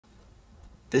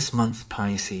This month,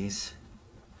 Pisces,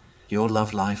 your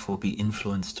love life will be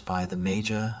influenced by the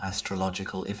major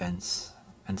astrological events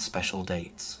and special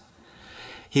dates.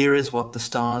 Here is what the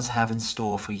stars have in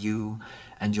store for you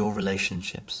and your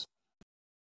relationships.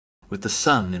 With the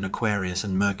Sun in Aquarius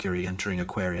and Mercury entering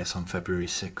Aquarius on February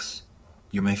 6,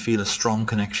 you may feel a strong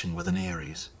connection with an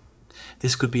Aries.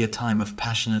 This could be a time of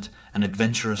passionate and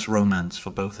adventurous romance for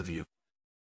both of you.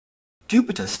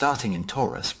 Jupiter starting in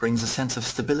Taurus brings a sense of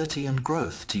stability and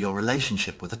growth to your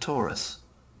relationship with a Taurus.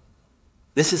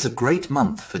 This is a great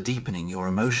month for deepening your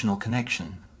emotional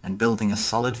connection and building a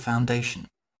solid foundation.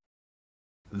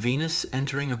 Venus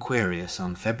entering Aquarius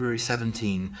on February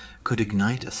 17 could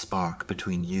ignite a spark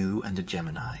between you and a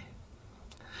Gemini.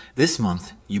 This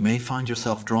month, you may find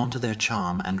yourself drawn to their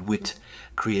charm and wit,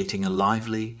 creating a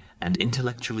lively and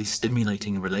intellectually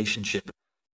stimulating relationship.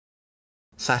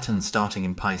 Saturn starting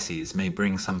in Pisces may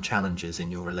bring some challenges in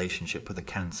your relationship with a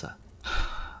Cancer.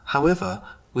 However,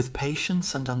 with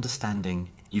patience and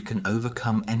understanding, you can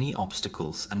overcome any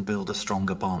obstacles and build a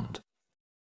stronger bond.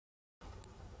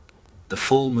 The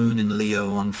full moon in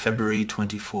Leo on February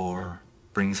 24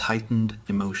 brings heightened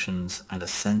emotions and a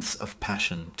sense of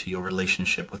passion to your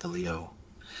relationship with a Leo.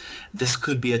 This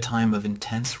could be a time of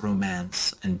intense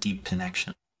romance and deep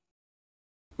connection.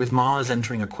 With Mars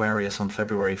entering Aquarius on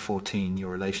February 14,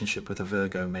 your relationship with a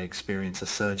Virgo may experience a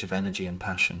surge of energy and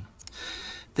passion.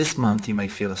 This month you may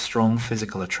feel a strong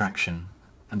physical attraction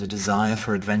and a desire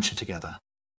for adventure together.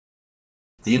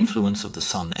 The influence of the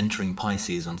Sun entering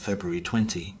Pisces on February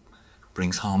 20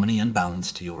 brings harmony and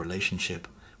balance to your relationship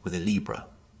with a Libra.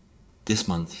 This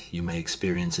month you may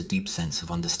experience a deep sense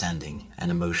of understanding and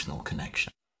emotional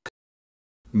connection.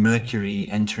 Mercury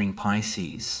entering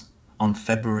Pisces on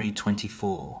February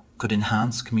 24 could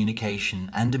enhance communication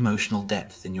and emotional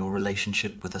depth in your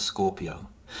relationship with a Scorpio.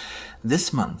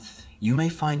 This month, you may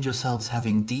find yourselves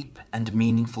having deep and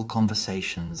meaningful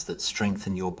conversations that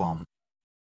strengthen your bond.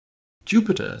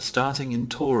 Jupiter starting in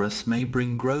Taurus may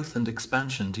bring growth and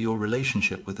expansion to your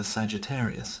relationship with a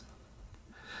Sagittarius.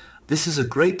 This is a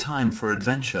great time for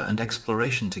adventure and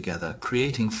exploration together,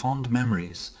 creating fond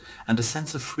memories and a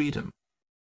sense of freedom.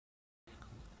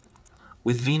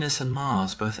 With Venus and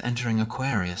Mars both entering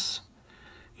Aquarius,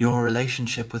 your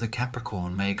relationship with a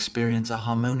Capricorn may experience a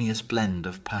harmonious blend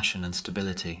of passion and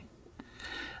stability.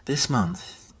 This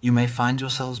month, you may find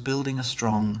yourselves building a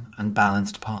strong and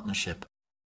balanced partnership.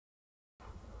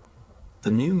 The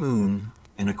new moon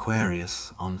in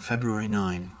Aquarius on February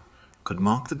 9 could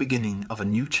mark the beginning of a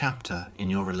new chapter in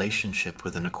your relationship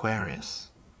with an Aquarius.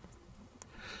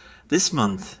 This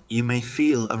month, you may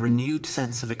feel a renewed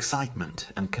sense of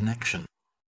excitement and connection.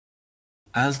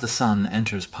 As the Sun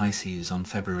enters Pisces on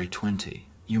February 20,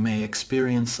 you may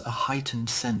experience a heightened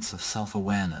sense of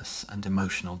self-awareness and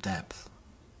emotional depth.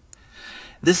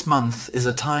 This month is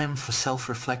a time for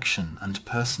self-reflection and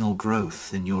personal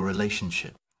growth in your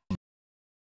relationship.